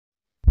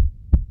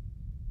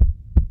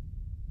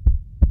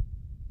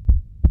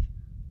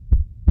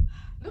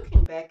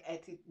back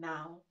at it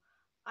now,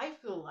 I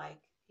feel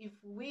like if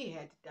we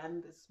had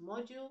done this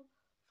module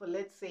for,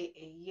 let's say,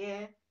 a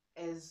year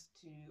as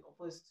to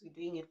opposed to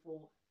doing it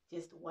for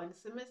just one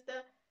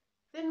semester,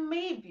 then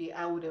maybe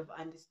I would have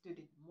understood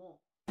it more.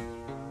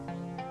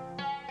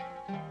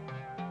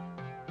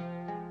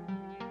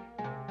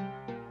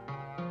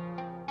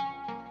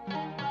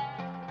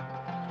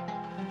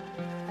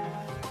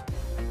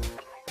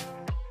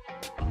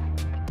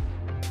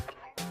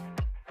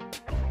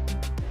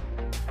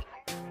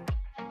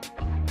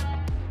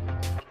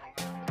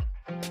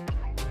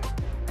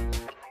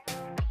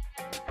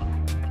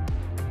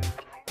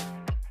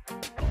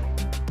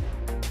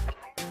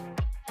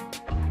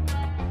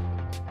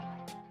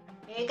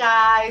 Hey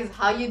guys,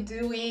 how you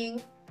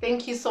doing?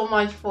 Thank you so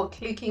much for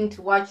clicking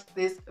to watch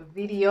this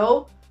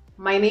video.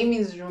 My name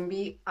is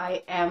Rumbie.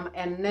 I am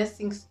a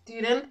nursing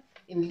student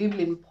in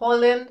Lublin,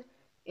 Poland,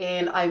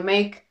 and I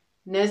make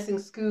nursing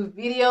school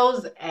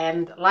videos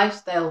and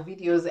lifestyle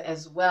videos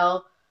as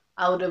well.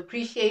 I would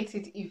appreciate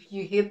it if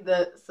you hit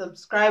the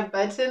subscribe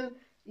button,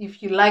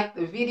 if you like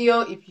the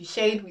video, if you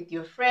share it with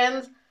your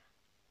friends.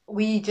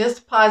 We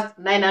just passed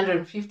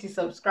 950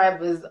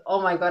 subscribers.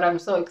 Oh my god, I'm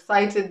so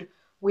excited.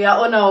 We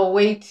are on our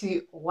way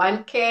to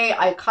 1K.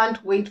 I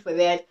can't wait for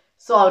that.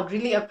 So I would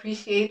really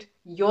appreciate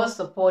your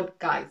support,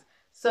 guys.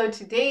 So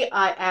today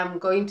I am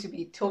going to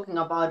be talking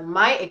about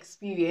my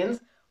experience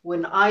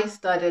when I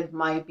started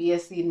my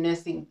BSc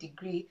nursing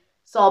degree.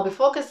 So I'll be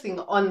focusing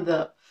on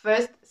the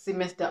first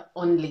semester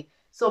only.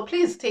 So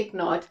please take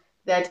note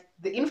that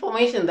the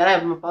information that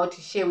I'm about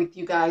to share with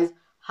you guys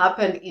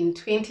happened in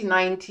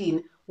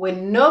 2019,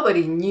 when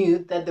nobody knew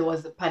that there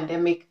was a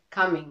pandemic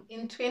coming.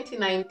 In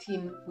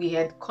 2019, we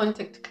had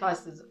contact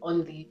classes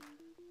only,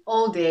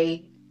 all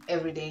day,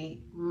 every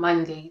day,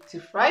 Monday to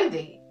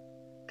Friday.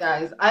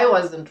 Guys, I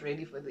wasn't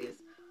ready for this.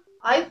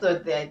 I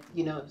thought that,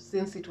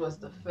 since it was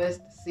the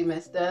first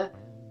semester,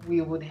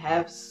 we would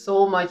have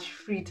so much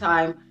free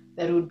time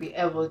that we would be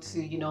able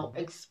to,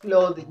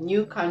 explore the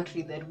new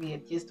country that we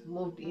had just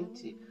moved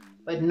into.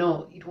 But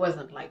no, it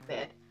wasn't like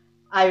that.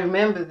 I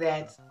remember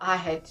that I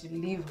had to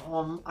leave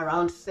home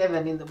around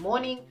 7 in the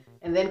morning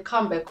and then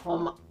come back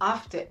home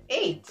after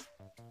 8.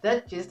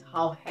 That's just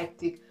how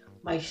hectic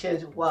my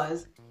schedule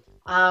was.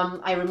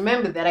 I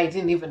remember that I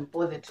didn't even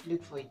bother to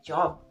look for a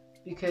job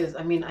because,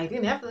 I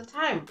didn't have the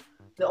time.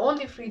 The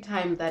only free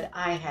time that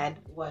I had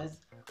was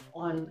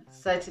on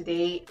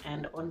Saturday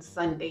and on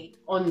Sunday,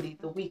 only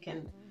the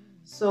weekend.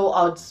 So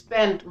I would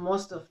spend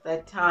most of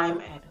that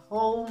time at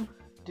home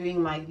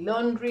doing my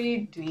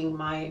laundry, doing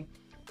my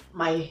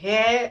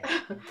hair.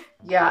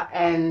 Yeah,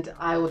 and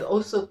I would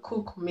also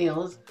cook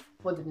meals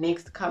for the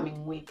next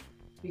coming week,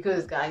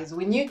 because guys,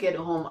 when you get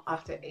home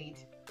after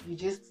 8, you're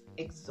just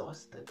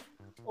exhausted.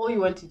 All you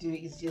want to do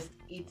is just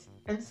eat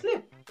and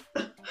sleep.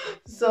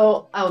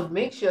 So I would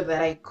make sure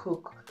that I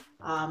cook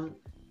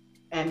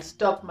and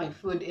stock my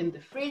food in the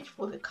fridge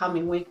for the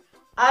coming week.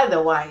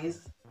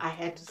 Otherwise, I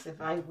had to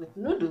survive with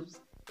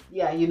noodles.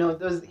 Yeah,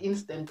 those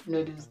instant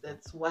noodles.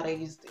 That's what I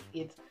used to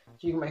eat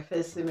during my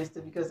first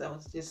semester because I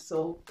was just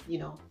so,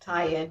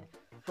 tired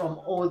from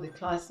all the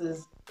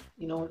classes,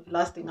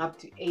 lasting up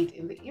to 8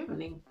 in the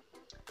evening.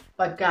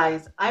 But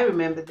guys, I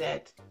remember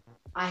that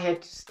I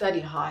had to study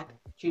hard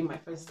during my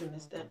first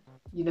semester,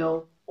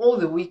 all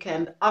the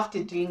weekend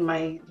after doing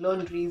my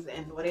laundries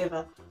and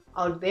whatever.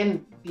 I would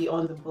then be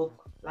on the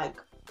book. Like,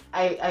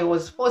 I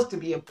was forced to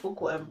be a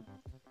bookworm.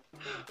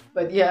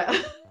 But yeah,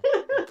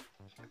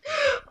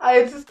 I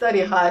had to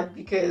study hard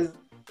because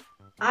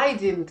I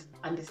didn't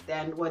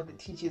understand what the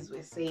teachers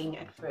were saying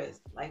at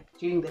first. Like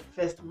during the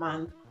first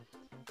month,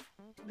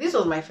 this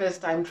was my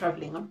first time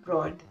traveling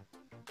abroad,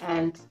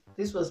 and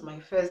this was my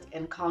first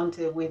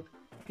encounter with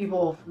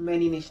people of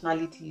many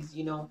nationalities,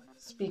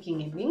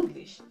 speaking in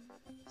English.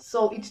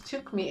 So it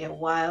took me a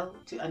while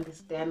to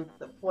understand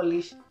the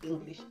Polish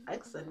English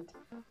accent,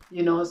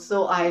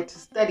 so I had to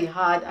study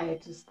hard, I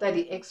had to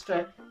study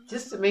extra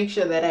just to make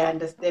sure that I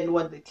understand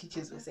what the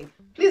teachers were saying.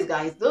 Please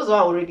guys, those who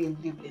are already in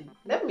Dublin,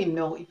 let me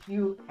know if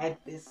you had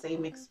the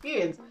same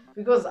experience,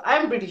 because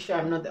I'm pretty sure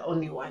I'm not the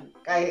only one,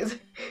 guys.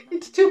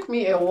 It took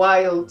me a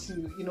while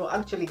to,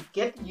 actually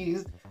get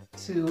used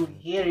to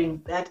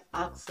hearing that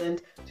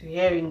accent, to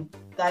hearing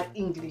that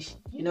English,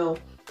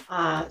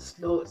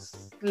 slow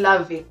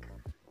Slavic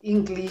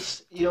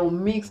English,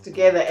 mixed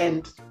together.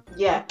 And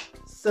yeah,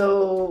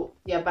 so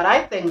yeah, but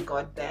I thank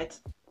God that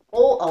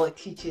all our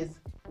teachers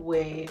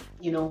were,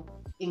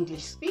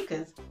 English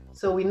speakers.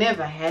 So we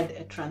never had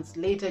a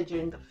translator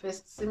during the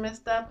first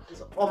semester.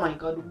 So, oh my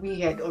God, we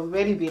had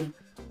already been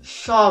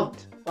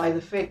shocked by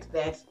the fact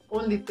that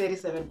only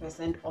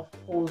 37% of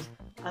Poles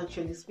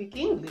actually speak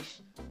English.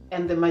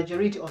 And the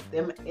majority of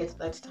them at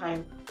that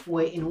time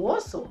were in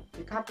Warsaw,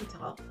 the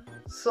capital.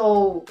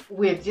 So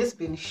we had just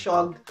been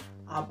shocked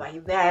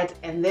by that.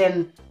 And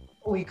then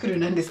we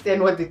couldn't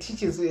understand what the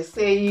teachers were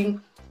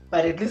saying,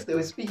 but at least they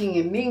were speaking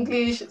in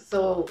English.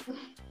 So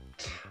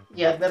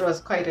yeah, that was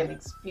quite an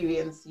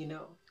experience,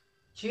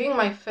 During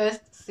my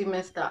first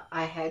semester,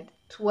 I had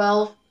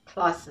 12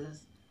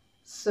 classes.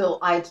 So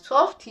I had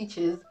 12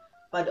 teachers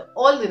But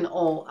all in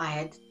all, I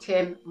had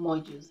 10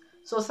 modules.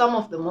 So some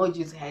of the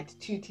modules had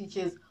 2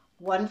 teachers,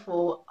 one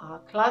for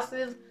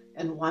classes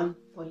and one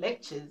for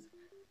lectures.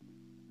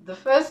 The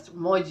first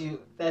module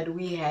that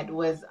we had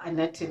was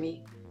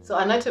anatomy. So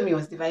anatomy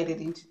was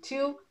divided into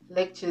 2,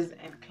 lectures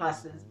and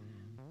classes.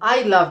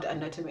 I loved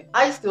anatomy.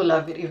 I still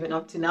love it even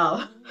up to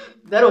now.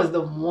 That was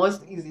the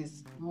most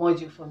easiest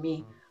module for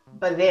me.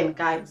 But then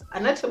guys,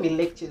 anatomy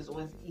lectures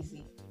was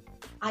easy.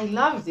 I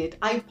loved it.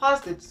 I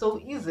passed it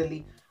so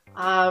easily.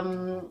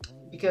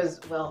 Because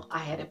well, I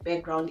had a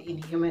background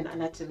in human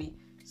anatomy.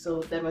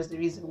 So that was the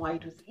reason why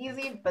it was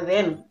easy. But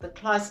then the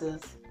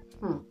classes,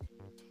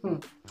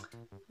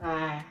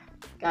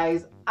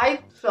 guys, I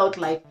felt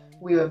like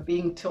we were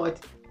being taught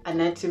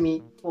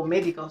anatomy for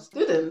medical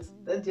students.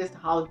 That's just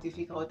how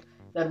difficult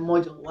that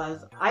module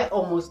was. I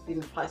almost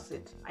didn't pass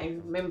it. I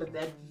remember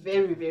that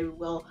very, very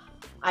well.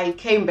 I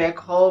came back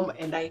home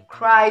and I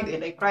cried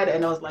and I cried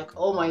and I was like,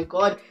 oh my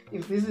God,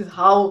 if this is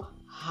how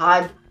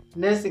hard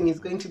nursing is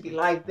going to be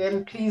like,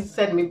 then please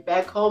send me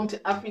back home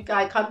to Africa.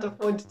 I can't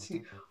afford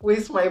to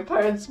waste my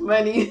parents'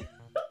 money.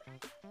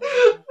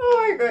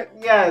 Oh my God.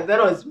 Yeah,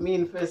 that was me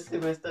in first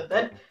semester.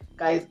 That,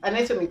 guys,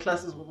 anatomy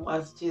classes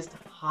was just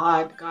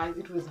hard, guys.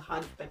 It was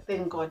hard, but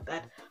thank God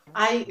that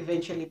I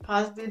eventually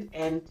passed it,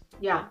 and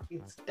yeah,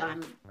 it's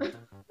done.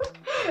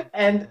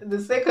 And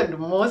the second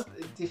most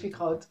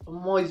difficult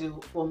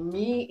module for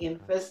me in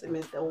first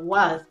semester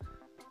was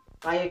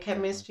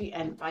biochemistry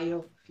and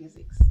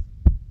biophysics.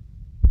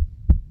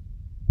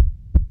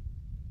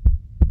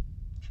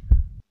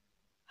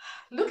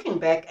 Looking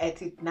back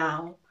at it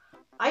now,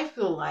 I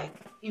feel like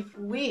if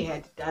we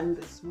had done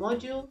this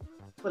module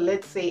for,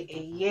 let's say, a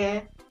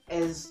year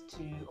as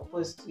to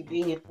opposed to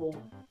doing it for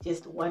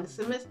just one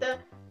semester,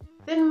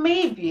 then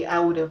maybe I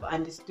would have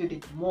understood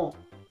it more.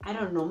 I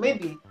don't know,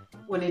 maybe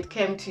when it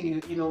came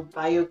to,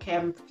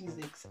 biochem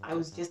physics, I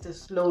was just a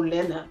slow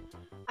learner.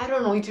 I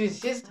don't know, it was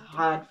just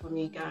hard for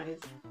me, guys.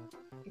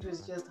 It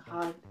was just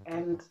hard,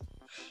 and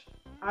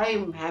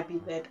I'm happy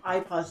that I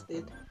passed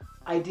it.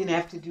 I didn't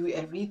have to do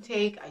a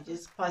retake. I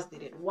just passed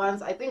it at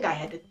once. I think I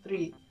had a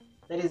 3,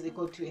 that is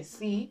equal to a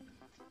C,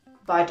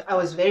 but I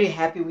was very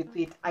happy with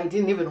it. I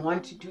didn't even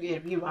want to do a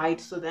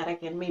rewrite so that I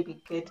can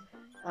maybe get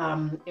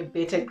a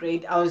better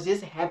grade. I was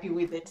just happy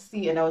with that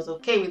C and I was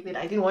okay with it.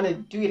 I didn't want to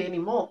do it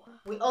anymore.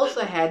 We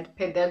also had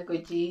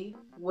pedagogy,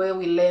 where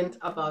we learned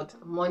about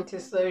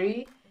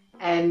Montessori,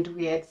 and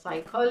we had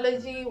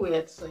psychology, we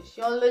had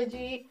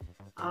sociology,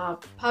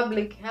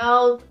 public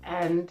health,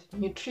 and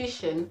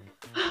nutrition.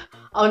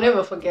 I'll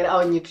never forget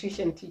our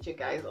nutrition teacher,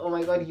 guys. Oh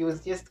my God, he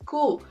was just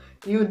cool.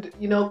 He would,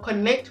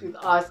 connect with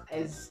us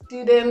as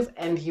students,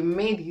 and he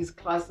made his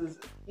classes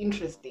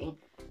interesting.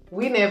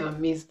 We never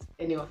missed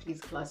any of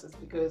his classes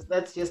because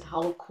that's just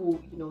how cool,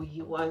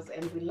 he was,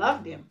 and we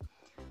loved him.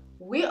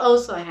 We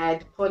also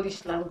had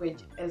Polish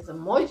language as a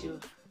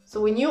module.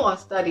 So when you are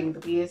studying the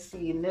BSc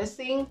in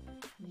nursing,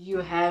 you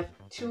have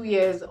 2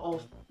 years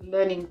of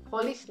learning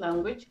Polish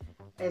language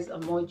as a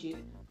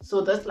module.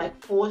 So that's like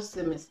 4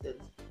 semesters.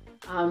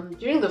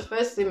 During the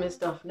first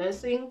semester of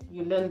nursing,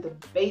 you learn the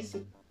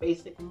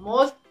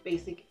most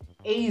basic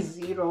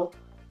A0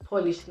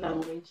 Polish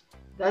language.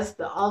 That's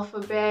the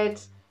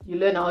alphabet. You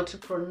learn how to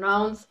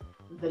pronounce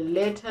the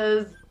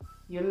letters.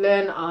 You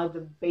learn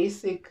the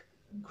basic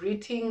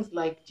greetings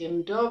like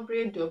dzień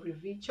dobry, dobry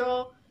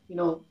wieczór,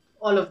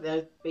 all of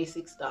that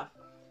basic stuff.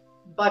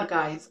 But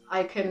guys,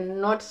 I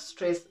cannot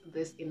stress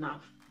this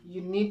enough.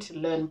 You need to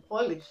learn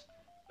Polish.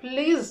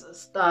 Please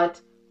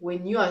start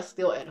when you are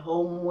still at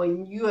home,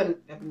 when you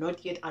have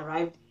not yet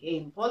arrived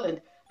here in Poland,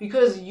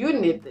 because you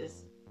need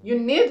this. You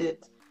need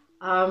it.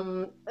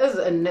 As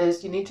a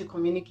nurse, you need to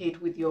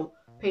communicate with your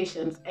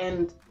patients,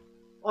 and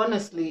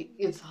honestly,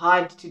 it's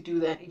hard to do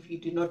that if you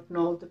do not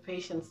know the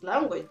patient's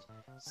language.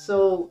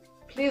 So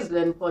please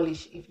learn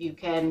Polish if you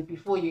can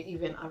before you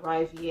even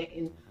arrive here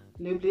in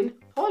Lublin,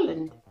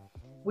 Poland.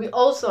 We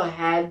also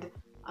had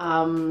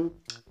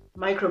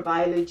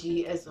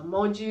microbiology as a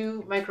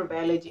module,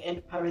 microbiology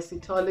and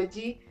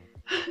parasitology.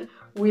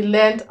 We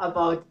learned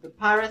about the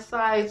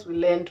parasites, we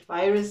learned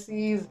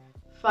viruses,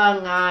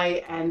 fungi,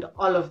 and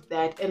all of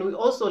that. And we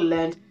also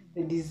learned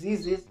the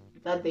diseases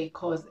that they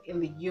cause in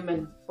the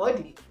human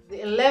body. The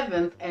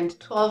 11th and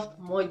 12th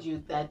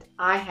module that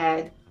I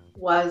had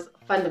was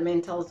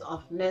fundamentals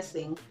of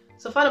nursing.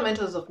 So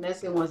fundamentals of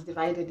nursing was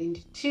divided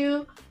into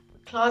 2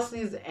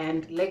 classes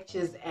and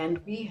lectures, and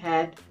we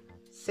had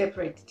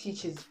separate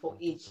teachers for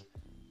each.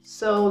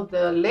 So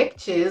the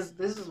lectures,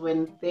 this is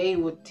when they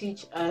would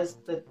teach us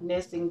the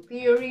nursing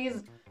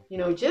theories,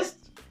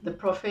 just the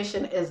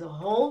profession as a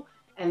whole.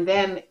 And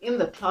then in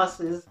the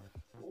classes,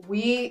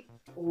 we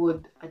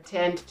would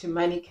attend to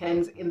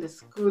mannequins in the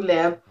school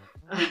lab.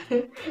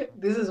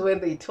 This is when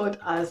they taught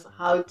us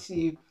how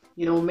to,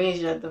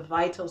 measure the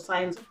vital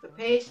signs of the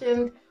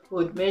patient,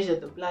 would measure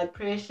the blood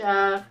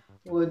pressure,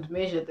 would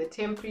measure the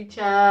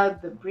temperature,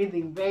 the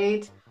breathing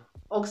rate,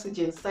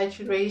 oxygen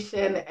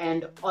saturation,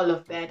 and all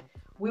of that.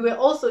 We were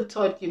also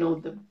taught,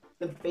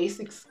 the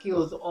basic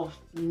skills of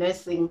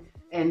nursing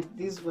and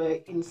these were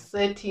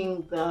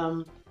inserting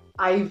the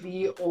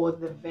IV or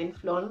the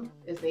venflon,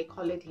 as they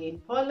call it here in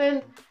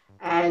Poland.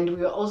 And we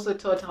were also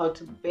taught how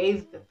to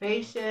bathe the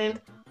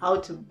patient, how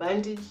to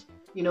bandage,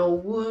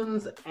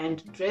 wounds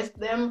and dress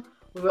them.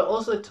 We were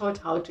also taught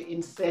how to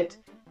insert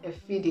a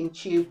feeding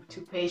tube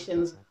to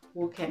patients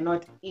who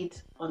cannot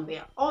eat on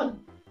their own.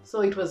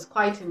 So it was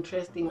quite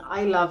interesting.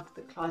 I loved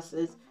the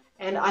classes,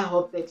 and I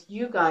hope that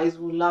you guys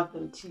will love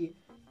them too,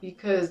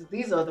 because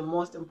these are the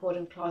most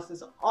important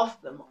classes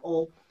of them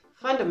all.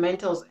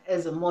 Fundamentals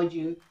as a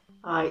module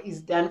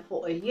is done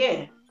for a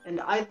year, and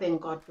I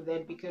thank God for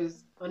that,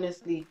 because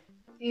honestly,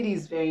 it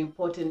is very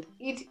important.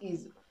 It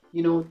is,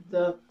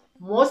 the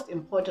most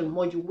important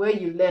module where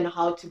you learn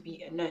how to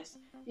be a nurse.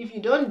 If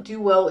you don't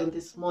do well in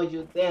this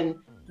module,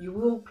 then you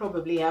will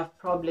probably have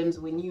problems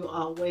when you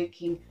are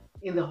working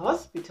in the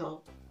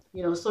hospital.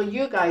 So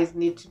you guys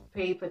need to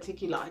pay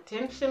particular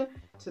attention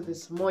to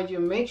this module.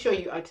 Make sure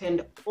you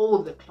attend all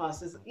the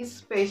classes,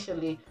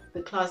 especially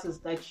the classes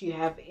that you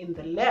have in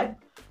the lab.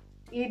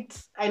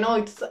 I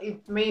know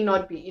it may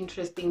not be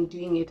interesting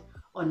doing it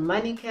on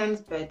mannequins,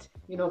 but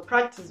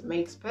practice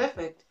makes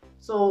perfect.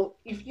 So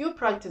if you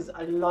practice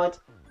a lot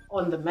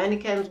on the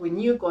mannequins, when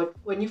you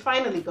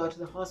finally go to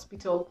the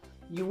hospital,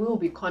 you will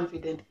be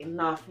confident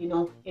enough,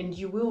 and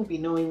you will be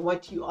knowing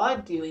what you are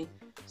doing.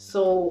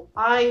 So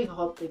I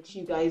hope that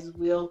you guys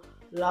will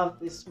love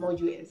this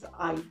module as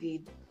I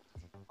did.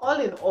 All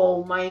in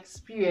all, my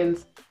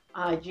experience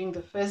during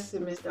the first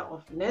semester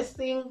of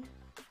nursing,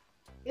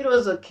 it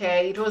was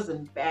okay. It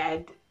wasn't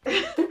bad.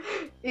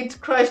 It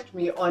crushed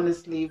me,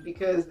 honestly,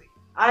 because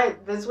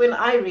that's when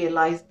I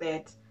realized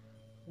that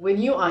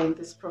when you are in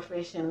this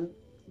profession,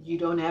 you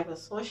don't have a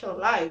social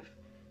life.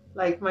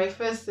 Like, my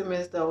first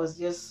semester was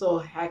just so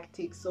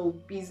hectic, so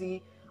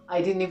busy.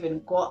 I didn't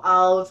even go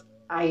out.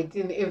 I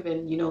didn't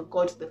even,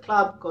 go to the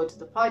club, go to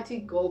the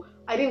party,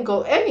 I didn't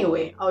go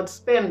anywhere. I would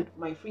spend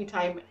my free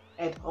time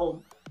at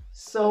home.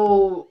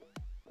 So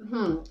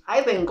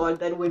I thank God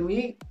that when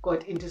we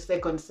got into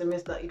second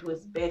semester, it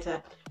was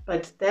better.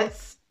 But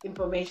that's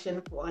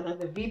information for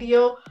another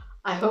video.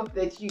 I hope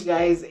that you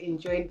guys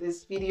enjoyed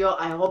this video.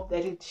 I hope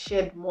that it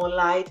shed more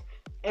light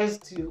as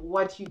to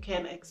what you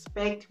can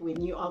expect when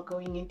you are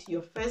going into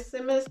your first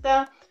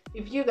semester.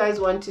 If you guys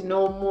want to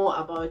know more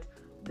about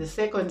the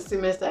second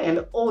semester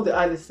and all the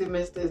other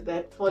semesters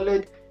that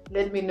followed,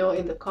 let me know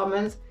in the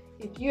comments.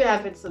 If you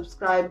haven't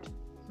subscribed,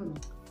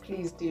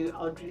 please do.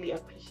 I would really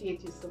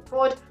appreciate your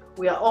support.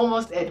 We are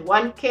almost at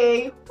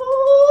 1K.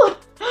 Woo!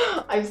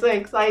 I'm so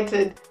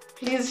excited.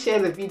 Please share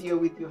the video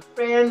with your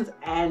friends,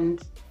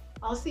 and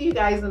I'll see you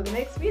guys in the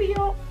next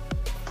video.